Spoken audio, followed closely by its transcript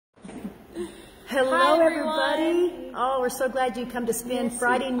Hello, Hi, everybody. Oh, we're so glad you come to spend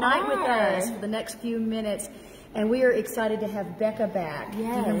Friday night with us for the next few minutes. And we are excited to have Becca back. Yes. Do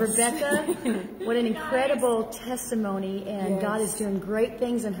you remember Becca? What an incredible testimony. And God is doing great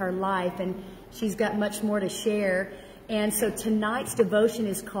things in her life. And she's got much more to share. And so tonight's devotion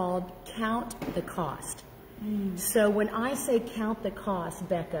is called Count the Cost. So when I say count the cost,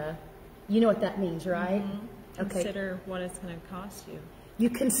 Becca, you know what that means, right? Okay. Consider what it's going to cost you. You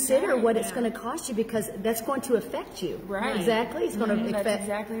consider what it's going to cost you because that's going to affect you. Right. Exactly. It's going to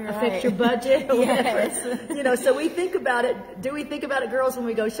affect your budget. Yes. So we think about it. Do we think about it, girls, when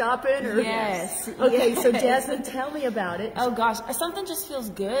we go shopping? Or? Yes. Okay, so Jasmine, tell me about it. Oh, gosh. Something just feels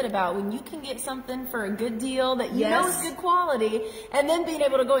good about when you can get something for a good deal that you know is good quality, and then being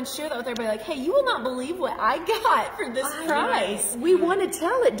able to go and share that with everybody. Like, hey, you will not believe what I got for this price. We want to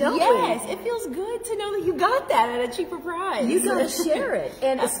tell it, don't we? Yes. It feels good to know that you got that at a cheaper price. You got to share it.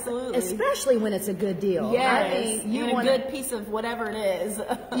 And absolutely, especially when it's a good deal. Yes, I mean, you want a good piece of whatever it is.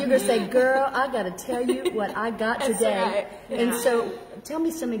 You're gonna say, "Girl, I got to tell you what I got today." Right. And so, tell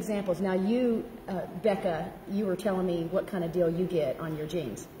me some examples. Now, you, Becca, you were telling me what kind of deal you get on your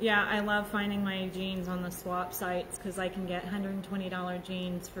jeans. Yeah, I love finding my jeans on the swap sites because I can get $120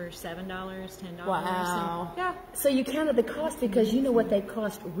 jeans for $7, $10. Wow. Yeah. So you counted the cost because you know what they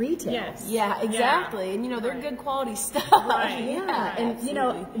cost retail. Yes. Yeah, exactly. Yeah. And you know they're good quality stuff. Right. Yeah. And absolutely. You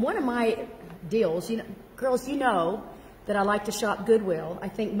know, one of my deals, you know, girls, you know that I like to shop Goodwill. I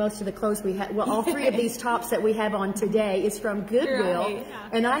think most of the clothes we have, well, all three of these tops that we have on today is from Goodwill. Right. Yeah.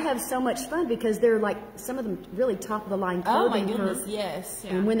 And I have so much fun because they're like, some of them really top of the line clothing. Oh my goodness, yes.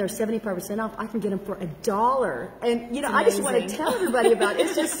 And when they're 75% off, I can get them for $1. And, you know, I just want to tell everybody about it.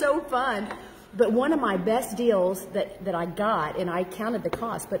 It's just so fun. But one of my best deals that I got, and I counted the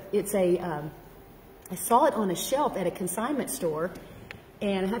cost, but it's I saw it on a shelf at a consignment store,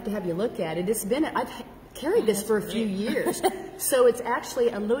 and I have to have you look at it. I've carried this for a few years. So it's actually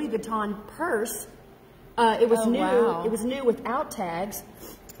a Louis Vuitton purse. It was new. Wow. It was new without tags,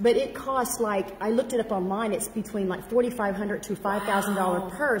 but it costs I looked it up online. It's between $4,500 to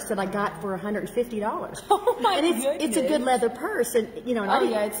 $5,000 purse that I got for $150. Oh my goodness! It's a good leather purse, and you know.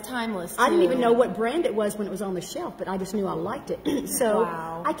 And it's timeless. I didn't even know what brand it was when it was on the shelf, but I just knew I liked it. So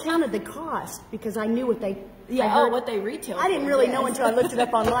I counted the cost because I knew what they. What they retail. I didn't really know until I looked it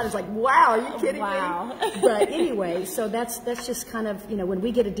up online. I was like, wow, are you kidding me? But anyway, so that's just kind of, you know, when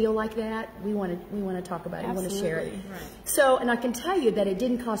we get a deal like that, we want to talk about it. We want to share it. Right. So, and I can tell you that it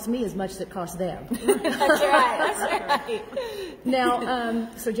didn't cost me as much as it cost them. That's right. That's right. Now,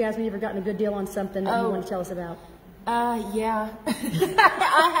 so Jasmine, you ever gotten a good deal on something that you want to tell us about? Yeah.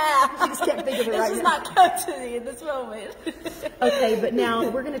 I have. You just can't think of it right now. This is not come to me in this moment. Okay, but now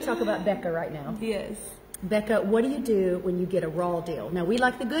we're going to talk about Becca right now. Yes. Becca, what do you do when you get a raw deal? Now, we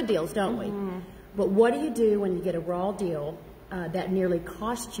like the good deals, don't we? But what do you do when you get a raw deal that nearly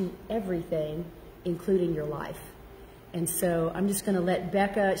costs you everything, including your life? And so I'm just going to let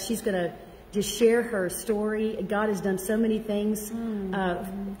Becca, she's going to just share her story. God has done so many things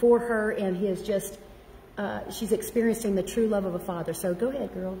for her, and He has just, she's experiencing the true love of a father. So go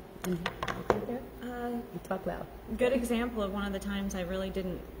ahead, girl. And talk loud. Good example of one of the times I really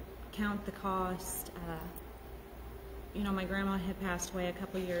didn't count the cost. You know, my grandma had passed away a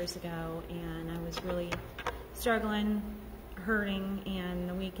couple years ago, and I was really struggling, hurting, and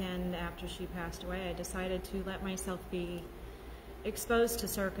the weekend after she passed away, I decided to let myself be exposed to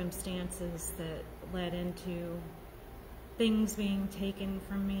circumstances that led into things being taken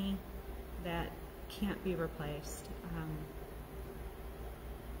from me that can't be replaced.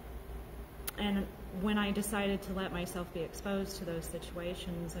 And when I decided to let myself be exposed to those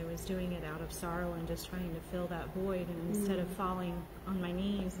situations, I was doing it out of sorrow and just trying to fill that void. And instead of falling on my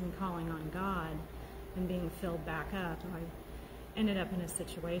knees and calling on God and being filled back up, I ended up in a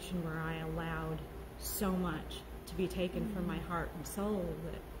situation where I allowed so much to be taken from my heart and soul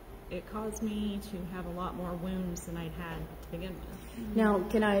that it caused me to have a lot more wounds than I'd had to begin with. Now,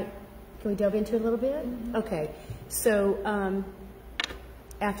 can we delve into it a little bit? Okay. So,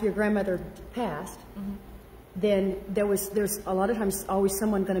 after your grandmother passed, then there's a lot of times always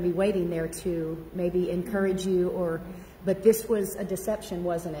someone going to be waiting there to maybe encourage you, but this was a deception,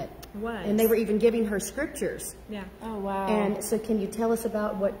 wasn't it? It was. And they were even giving her scriptures. Yeah. Oh, wow. And so can you tell us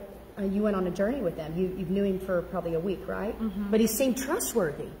about what, you went on a journey with them. You knew him for probably a week, right? But he seemed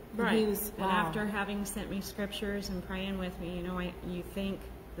trustworthy. Right. And after having sent me scriptures and praying with me, you know, you think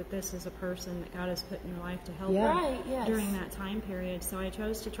that this is a person that God has put in your life to help you during that time period. So I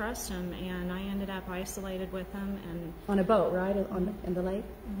chose to trust him, and I ended up isolated with him. And on a boat, right? In the lake?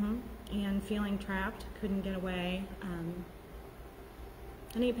 And feeling trapped, couldn't get away.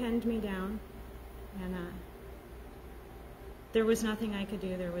 And he pinned me down And there was nothing I could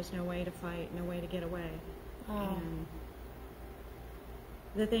do. There was no way to fight, no way to get away. And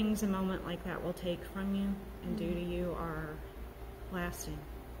the things a moment like that will take from you and do to you are lasting.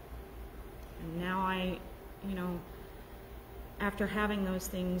 And now after having those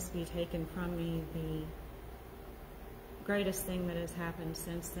things be taken from me, the greatest thing that has happened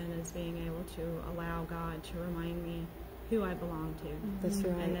since then is being able to allow God to remind me who I belong to. That's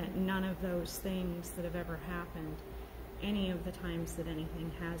right. And that none of those things that have ever happened, any of the times that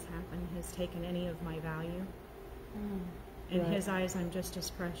anything has happened, has taken any of my value. In His eyes, I'm just as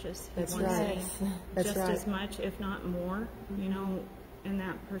precious. That's right. That's just as much, if not more, in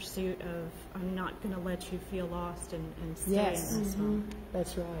that pursuit of, I'm not going to let you feel lost and stay in this home.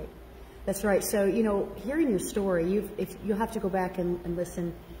 That's right. That's right. So, hearing your story, you'll have to go back and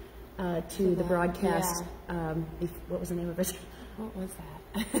listen to the broadcast. Yeah. What was the name of it? What was that?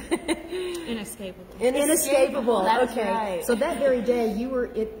 Inescapable. Inescapable. That's okay. Right. So that very day,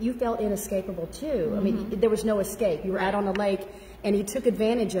 you felt inescapable too. I mean, there was no escape. You were out on the lake, and he took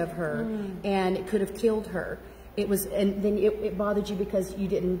advantage of her, and it could have killed her. And then it bothered you because you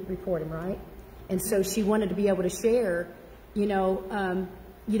didn't report him, right? And so she wanted to be able to share. You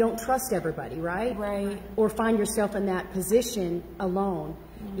don't trust everybody, right? Right. Or find yourself in that position alone.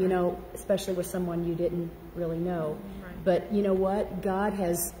 Especially with someone you didn't really know. But you know what? God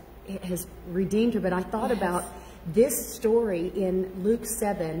has redeemed her. But I thought about this story in Luke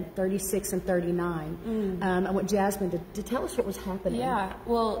 7:36 and 39. I want Jasmine to tell us what was happening. Yeah.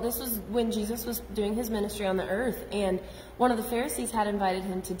 Well, this was when Jesus was doing his ministry on the earth, and one of the Pharisees had invited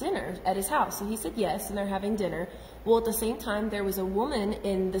him to dinner at his house. So he said yes, and they're having dinner. Well, at the same time, there was a woman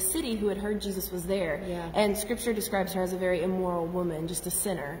in the city who had heard Jesus was there. Yeah. And Scripture describes her as a very immoral woman, just a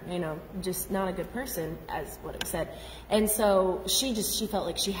sinner, just not a good person, as what it said. And so she felt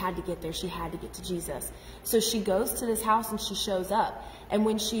like she had to get there. She had to get to Jesus. So she goes to this house and she shows up. And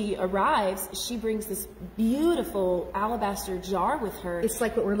when she arrives, she brings this beautiful alabaster jar with her. It's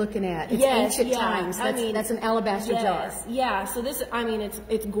like what we're looking at. It's ancient times. That's an alabaster jar. Yeah. So this,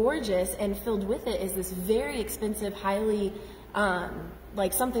 it's gorgeous, and filled with it is this very expensive, highly,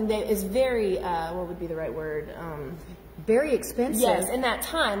 something that is very, what would be the right word? Very expensive. Yes, in that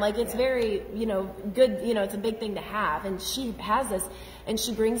time. It's very, good, it's a big thing to have. And she has this, and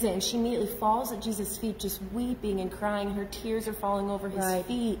she brings it, and she immediately falls at Jesus' feet, just weeping and crying. Her tears are falling over his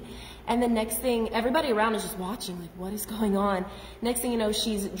feet. And the next thing, everybody around is just watching, what is going on? Next thing you know,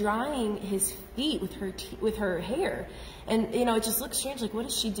 she's drying his feet with her hair. And, it just looks strange, what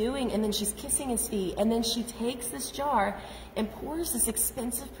is she doing? And then she's kissing his feet. And then she takes this jar and pours this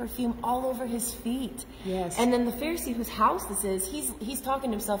expensive perfume all over his feet. Yes. And then the Pharisee whose house this is, he's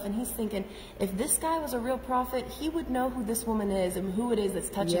talking to himself, and he's thinking, if this guy was a real prophet, he would know who this woman is and who it is that's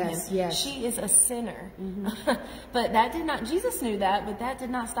touching him. Yes. She is a sinner. But Jesus knew that, but that did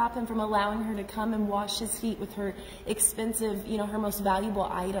not stop him from allowing her to come and wash his feet with her expensive, her most valuable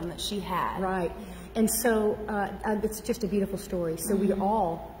item that she had. Right. And so it's just a beautiful story. So we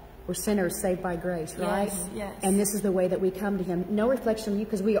all were sinners saved by grace, right? Yes, yes. And this is the way that we come to him. No reflection on you,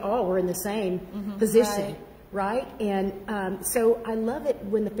 because we all were in the same position, right? And so I love it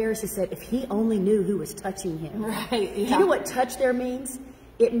when the Pharisee said, if he only knew who was touching him. Right, yeah. You know what touch there means?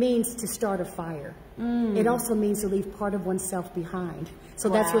 It means to start a fire. It also means to leave part of oneself behind. So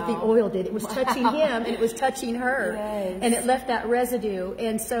that's what the oil did. It was touching him, and it was touching her. Yes. And it left that residue.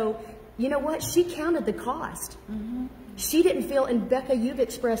 And so, you know what? She counted the cost. She didn't feel, and Becca, you've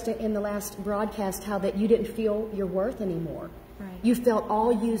expressed it in the last broadcast, how that you didn't feel your worth anymore. Right. You felt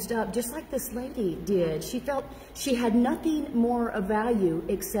all used up, just like this lady did. She felt she had nothing more of value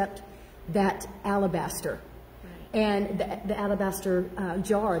except that alabaster. And the alabaster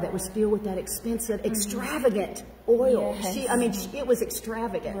jar that was filled with that expensive, extravagant oil. Yes. It was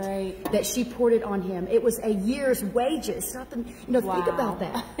extravagant. Right. That she poured it on him. It was a year's wages. Something, think about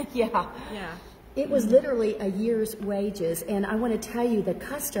that. Yeah. It was literally a year's wages. And I want to tell you the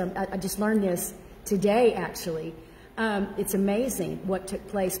custom, I just learned this today, actually. It's amazing what took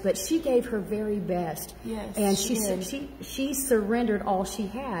place, but she gave her very best. Yes, and she surrendered all she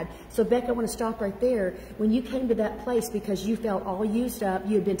had. So Becca, I want to stop right there. When you came to that place because you felt all used up,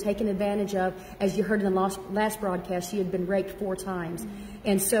 you had been taken advantage of, as you heard in the last broadcast, she had been raped 4 times.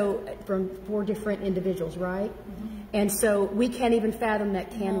 And so from 4 different individuals, right? And so we can't even fathom that,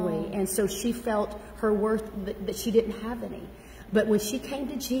 can we? And so she felt her worth, that she didn't have any. But when she came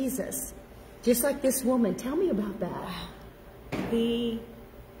to Jesus, just like this woman, tell me about that. The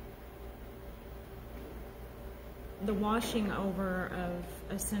washing over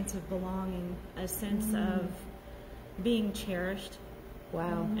of a sense of belonging, a sense of being cherished,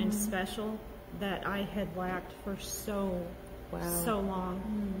 wow, and special, that I had lacked for so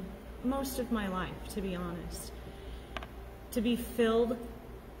long, most of my life, to be honest. To be filled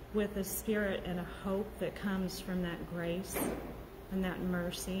with a spirit and a hope that comes from that grace and that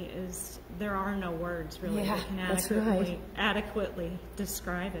mercy there are no words really that can adequately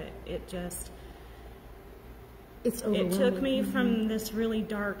describe it. It took me from this really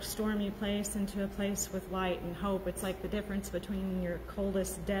dark, stormy place into a place with light and hope. It's like the difference between your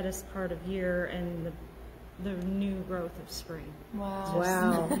coldest, deadest part of year and the new growth of spring.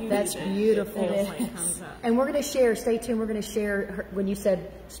 Wow, that's beautiful. And we're going to share, stay tuned, we're going to share, when you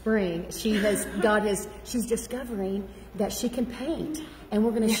said spring, she's discovering that she can paint. And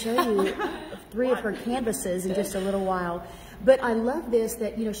we're going to show you 3 of her canvases in just a little while. But I love this,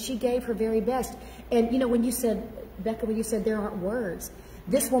 that, she gave her very best. And, when you said, Becca, when you said there aren't words,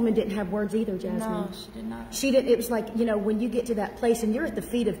 this woman didn't have words either, Jasmine. No, she did not. She didn't. It was like, when you get to that place and you're at the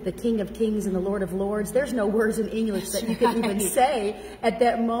feet of the King of Kings and the Lord of Lords, there's no words in English that you can even say at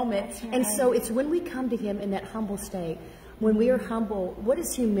that moment. And so it's when we come to him in that humble state, when we are humble, what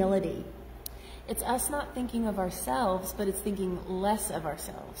is humility? It's us not thinking of ourselves, but it's thinking less of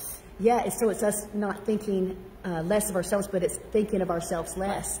ourselves. Yeah, so it's us not thinking less of ourselves, but it's thinking of ourselves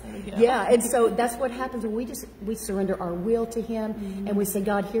less. Yeah, and so that's what happens when we surrender our will to him, and we say,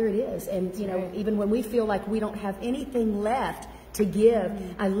 God, here it is. And, even when we feel like we don't have anything left to give,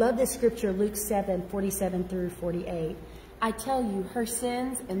 I love this scripture, Luke 7:47 through 48. I tell you, her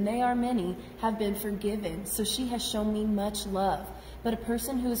sins, and they are many, have been forgiven, so she has shown me much love. But a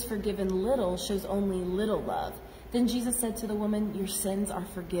person who is forgiven little shows only little love. Then Jesus said to the woman, your sins are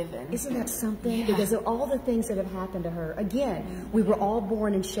forgiven. Isn't that something? Yeah. Because of all the things that have happened to her. Again, we were all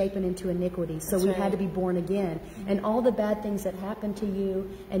born and shapen into iniquity, so we had to be born again. And all the bad things that happened to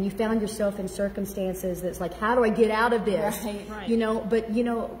you, and you found yourself in circumstances that's like, how do I get out of this? Right. But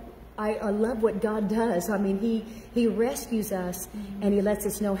I love what God does. I mean, he rescues us, and he lets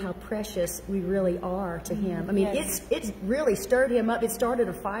us know how precious we really are to him. I mean, it's really stirred him up. It started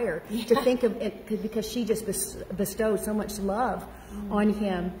a fire to think of it, because she just bestowed so much love on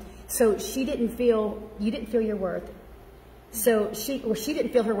him. So you didn't feel your worth. So she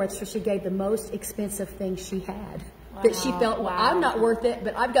didn't feel her worth, so she gave the most expensive thing she had. That she felt, well, I'm not worth it,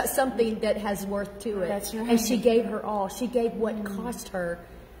 but I've got something that has worth to it. That's right. And she gave her all. She gave what cost her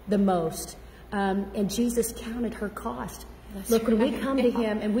the most. And Jesus counted her cost. Look, when we come to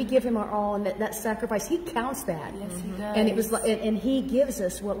him and we give him our all, and that sacrifice, he counts that. Yes, he does. And it was like, and he gives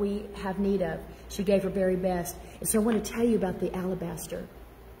us what we have need of. She gave her very best. And so I want to tell you about the alabaster.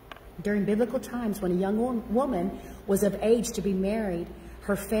 During biblical times, when a young woman was of age to be married,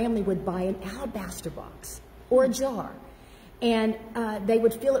 her family would buy an alabaster box or a jar, and they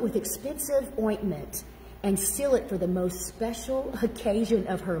would fill it with expensive ointment and seal it for the most special occasion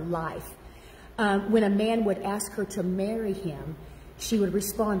of her life. When a man would ask her to marry him, she would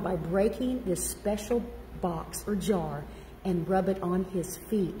respond by breaking this special box or jar and rub it on his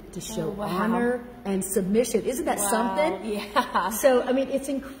feet to show honor and submission. Isn't that something? Yeah. So, I mean, it's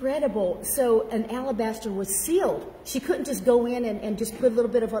incredible. So an alabaster was sealed. She couldn't just go in and just put a little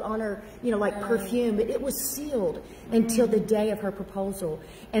bit of it on her, like perfume. But it was sealed until the day of her proposal.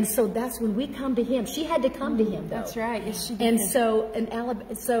 And so that's when we come to him. She had to come to him, though. That's right. Yes, she did.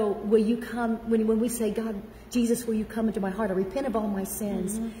 And so will you come, when we say, God, Jesus, will you come into my heart? I repent of all my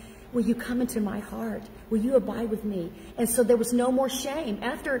sins. Will you come into my heart? Will you abide with me? And so there was no more shame.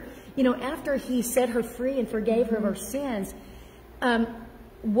 After he set her free and forgave her of her sins,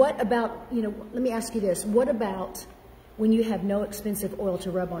 what about, let me ask you this. What about when you have no expensive oil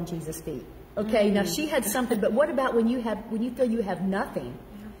to rub on Jesus' feet? Okay, now she had something, but what about when you feel you have nothing?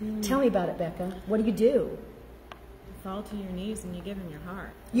 Tell me about it, Becca. What do? You fall to your knees and you give him your heart.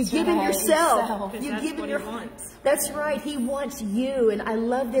 You give him yourself. You give him your heart. That's right. He wants you. And I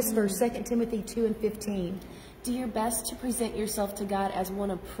love this verse, 2 Timothy 2:15. Do your best to present yourself to God as one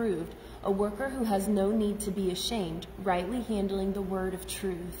approved, a worker who has no need to be ashamed, rightly handling the word of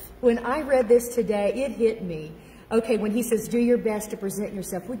truth. When I read this today, it hit me. Okay, when he says, do your best to present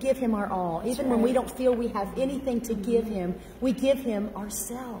yourself, we give him our all. Even when we don't feel we have anything to give him, we give him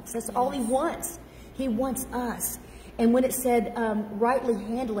ourselves. That's all he wants. He wants us. And when it said, rightly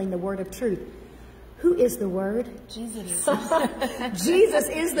handling the word of truth, who is the word? Jesus. Jesus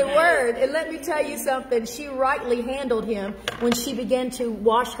is the word. And let me tell you something. She rightly handled him when she began to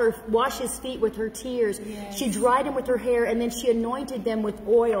wash his feet with her tears. Yes. She dried him with her hair, and then she anointed them with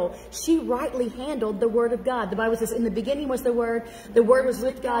oil. She rightly handled the word of God. The Bible says, in the beginning was the word was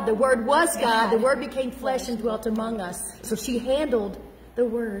with God, the word was God, the word became flesh and dwelt among us. So she handled The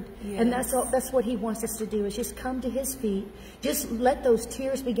Word. Yes. And that's what He wants us to do, is just come to His feet. Just let those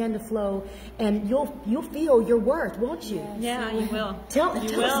tears begin to flow, and you'll feel your worth, won't you? Yes. Yeah, you will. Tell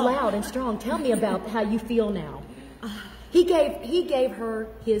us loud and strong. Tell me about how you feel now. He gave her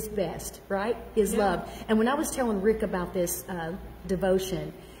His best, right? His love. And when I was telling Rick about this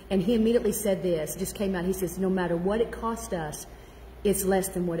devotion, and he immediately said this, just came out, he says, no matter what it cost us, it's less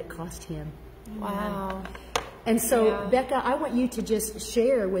than what it cost Him. Wow. And so, Becca, I want you to just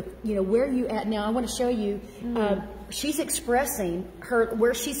share with, where you at now. I want to show you, she's expressing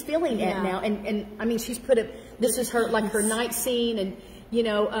where she's feeling at now. And I mean, she's put this is her night scene, and,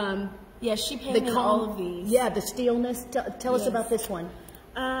 yeah, she painted all of these. Yeah, the stillness. Tell us about this one.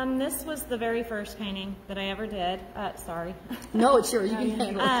 This was the very first painting that I ever did. Sorry. No, it's yours. You can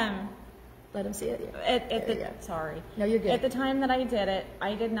handle it. Let him see it. Yeah. Sorry. No, you're good. At the time that I did it,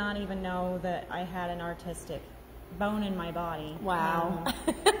 I did not even know that I had an artistic bone in my body. Wow.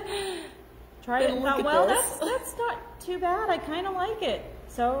 Tried it and thought, well, that's not too bad. I kind of like it.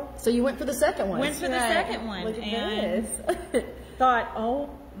 So you went for the second one. Went for the second one. Look at and this. Thought, oh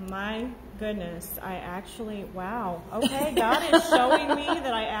my goodness, I actually, wow. Okay, God is showing me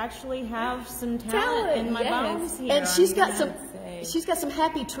that I actually have some talent in my bones here. And she's got some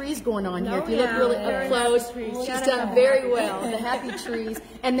happy trees going on here. If you look really up close, she's done very well. The happy trees.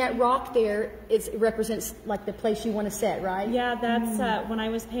 And that rock there represents like the place you want to set, right? Yeah, that's when I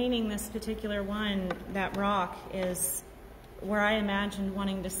was painting this particular one, that rock is where I imagined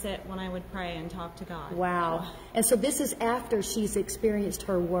wanting to sit when I would pray and talk to God. Wow. And so this is after she's experienced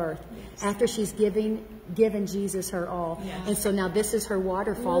her worth, after she's given Jesus her all. Yes. And so now this is her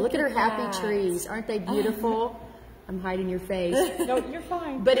waterfall. Look at her happy trees. Aren't they beautiful? I'm hiding your face. No, you're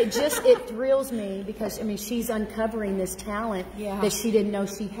fine. But it thrills me because, I mean, she's uncovering this talent that she didn't know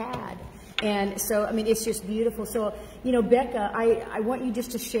she had. And so, I mean, it's just beautiful. So, Becca, I want you just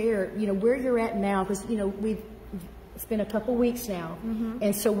to share, where you're at now, because, it's been a couple weeks now.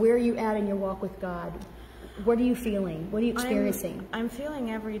 And so where are you at in your walk with God? What are you feeling? What are you experiencing? I'm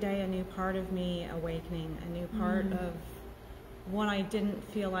feeling every day a new part of me awakening, a new part of what I didn't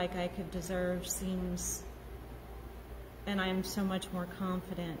feel like I could deserve seems, and I'm so much more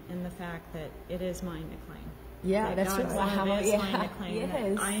confident in the fact that it is mine to claim. Yeah, that's God's right. love is mine to claim.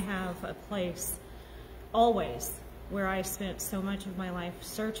 Yes. I have a place always where I spent so much of my life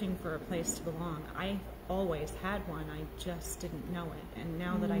searching for a place to belong. I always had one. I just didn't know it. And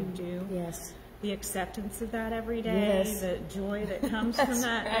now that I do, the acceptance of that every day, the joy that comes from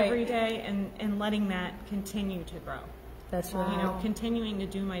that every day, and letting that continue to grow. That's right. Continuing to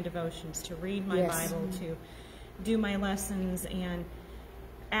do my devotions, to read my Bible, to do my lessons, and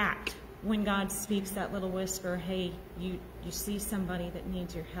act when God speaks that little whisper, hey, you see somebody that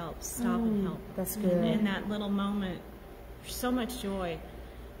needs your help, stop and help. That's good. And in that little moment, there's so much joy.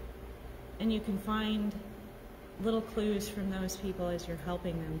 And you can find little clues from those people as you're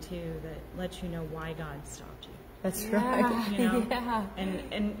helping them too that let you know why God stopped you. That's right.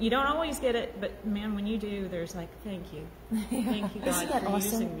 And you don't always get it, but man, when you do, there's like, thank you. Thank you, God, for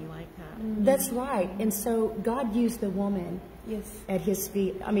using me like that. That's right. And so God used the woman at His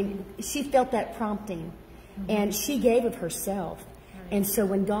feet. I mean, she felt that prompting, and she gave of herself. Right. And so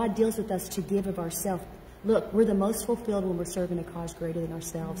when God deals with us to give of ourselves, look, we're the most fulfilled when we're serving a cause greater than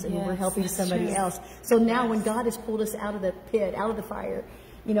ourselves, and when we're helping somebody else. So now when God has pulled us out of the pit, out of the fire,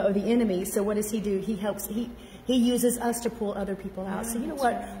 of the enemy, so what does He do? He helps, He uses us to pull other people out. So you know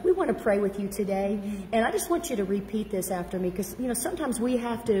what? We want to pray with you today. And I just want you to repeat this after me, because, sometimes we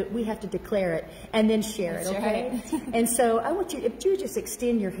have to declare it and then share it, okay? Right. And so I want you, if you just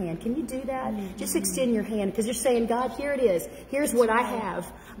extend your hand. Can you do that? Just extend your hand, because you're saying, God, here it is. Here's what I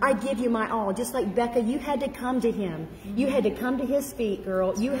have. I give you my all. Just like Becca, you had to come to Him. You had to come to His feet,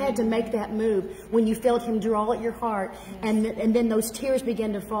 girl. You had to make that move when you felt Him draw at your heart. And then those tears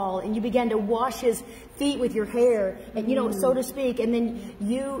began to fall, and you began to wash His feet with your hair, and so to speak, and then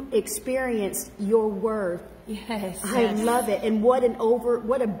you experienced your worth. I love it. And what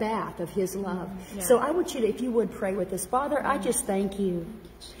a bath of His love. So I want you to, if you would, pray with us. Father, I just thank you,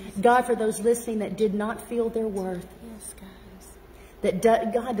 God, for those listening that did not feel their worth.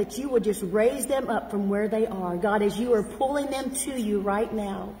 God, that you would just raise them up from where they are, God, as you are pulling them to you right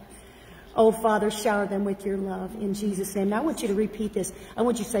now. Oh, Father, shower them with your love in Jesus' name. Now I want you to repeat this. I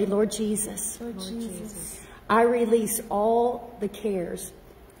want you to say, Lord Jesus, I release all the cares.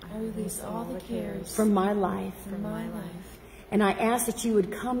 I release all the cares from my life. From my life. And I ask that you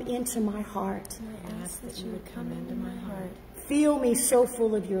would come into my heart. I ask that you would come into my heart. Fill me so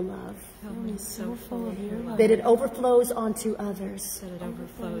full of your love Fill me so full of your love that it overflows onto others. That it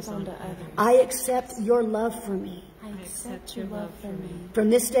overflows onto others. I accept your love for me. I accept your love for me. From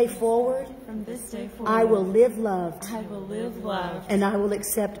this day forward, From this day forward, I will live loved, I will live loved, and I will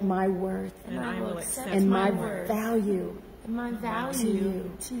accept my worth and I will accept and my worth value and my value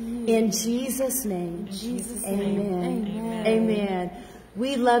to you. in Jesus' name. In Jesus' Amen. name. Amen. Amen.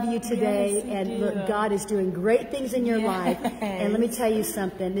 We love you today, Yes, we and do. look, God is doing great things in your life. And let me tell you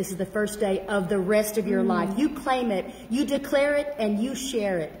something. This is the first day of the rest of your life. You claim it, you declare it, and you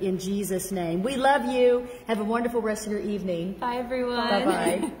share it in Jesus' name. We love you. Have a wonderful rest of your evening. Bye, everyone.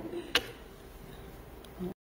 Bye-bye.